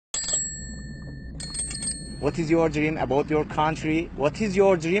What is your dream about your country? What is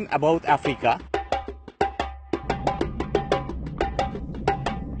your dream about Africa?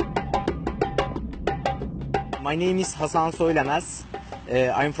 My name is Hasan Söylemez.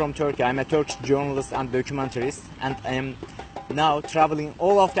 I'm from Turkey. I'm a Turkish journalist and documentarist, and I am now traveling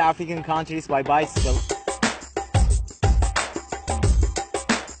all of the African countries by bicycle.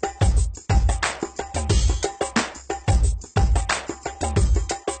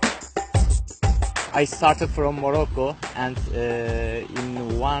 I started from Morocco, and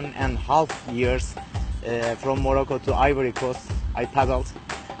in 1.5 years from Morocco to Ivory Coast I paddled,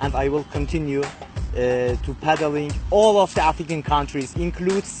 and I will continue to paddling all of the African countries,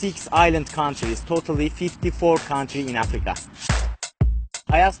 include 6 island countries, totally 54 countries in Africa.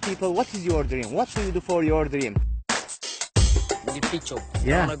 I ask people, what is your dream? What do you do for your dream? The picture.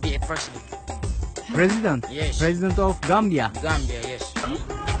 Yeah. I want to be a president. President? Yes. President of Gambia? Gambia, yes.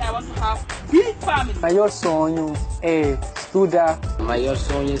 I want to have big family. Maior sonho é estudar. Maior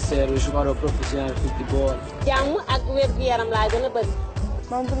sonho é ser jogador profissional de futebol. Jàmm ak wér-gu-yaram laa gën a bëgg.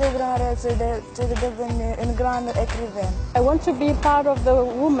 Mon plus grand rêve, c'est de devenir une grande écrivaine. I want to be part of the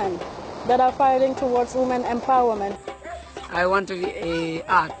women that are fighting towards women empowerment. I want to be a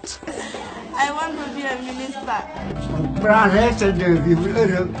art. I want to be a minister.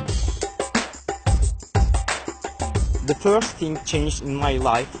 The first thing changed in my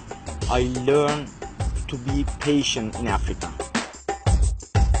life. I learned to be patient in Africa.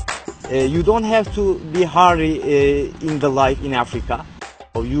 You don't have to be hurry in the life in Africa.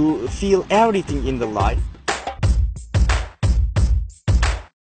 You feel everything in the life.